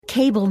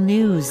Cable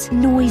news,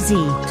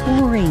 noisy,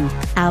 boring,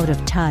 out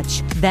of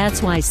touch.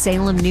 That's why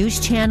Salem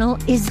News Channel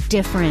is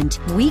different.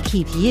 We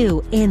keep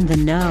you in the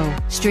know.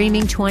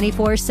 Streaming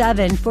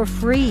 24/7 for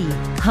free.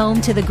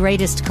 Home to the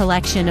greatest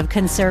collection of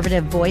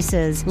conservative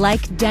voices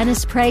like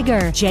Dennis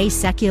Prager, Jay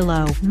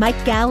Sekulow,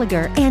 Mike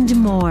Gallagher, and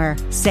more.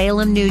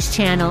 Salem News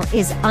Channel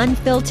is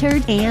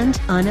unfiltered and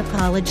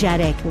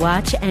unapologetic.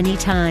 Watch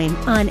anytime,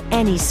 on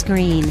any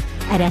screen,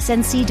 at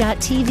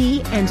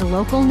snc.tv and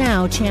Local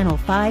Now Channel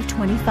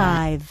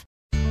 525.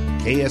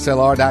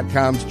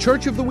 KSLR.com's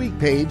Church of the Week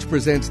page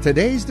presents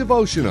today's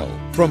devotional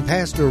from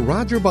Pastor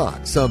Roger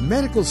Box of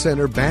Medical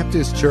Center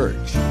Baptist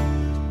Church.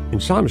 In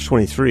Psalms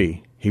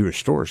 23, he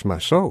restores my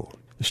soul.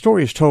 The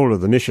story is told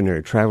of the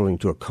missionary traveling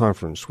to a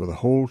conference with a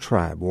whole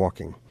tribe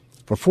walking.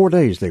 For 4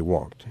 days they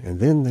walked, and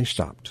then they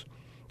stopped.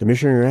 The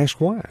missionary asked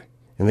why,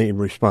 and they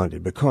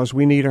responded, because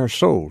we need our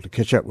soul to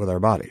catch up with our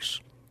bodies.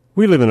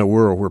 We live in a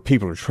world where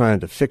people are trying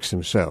to fix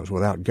themselves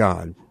without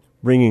God,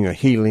 bringing a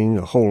healing,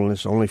 a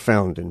wholeness only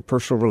found in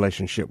personal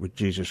relationship with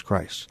Jesus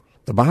Christ.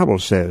 The Bible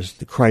says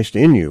that Christ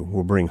in you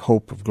will bring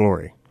hope of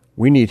glory.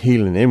 We need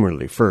healing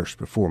inwardly first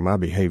before my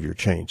behavior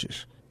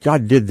changes.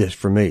 God did this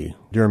for me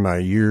during my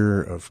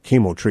year of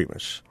chemo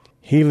treatments.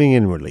 Healing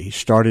inwardly, he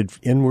started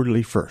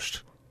inwardly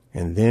first,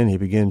 and then he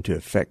began to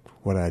affect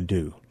what I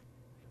do.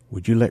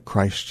 Would you let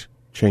Christ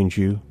change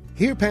you?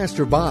 Hear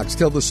Pastor Box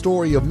tell the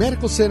story of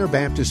Medical Center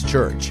Baptist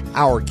Church,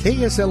 our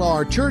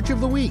KSLR Church of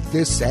the Week,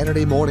 this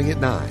Saturday morning at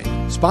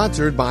 9.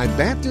 Sponsored by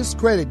Baptist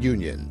Credit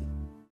Union.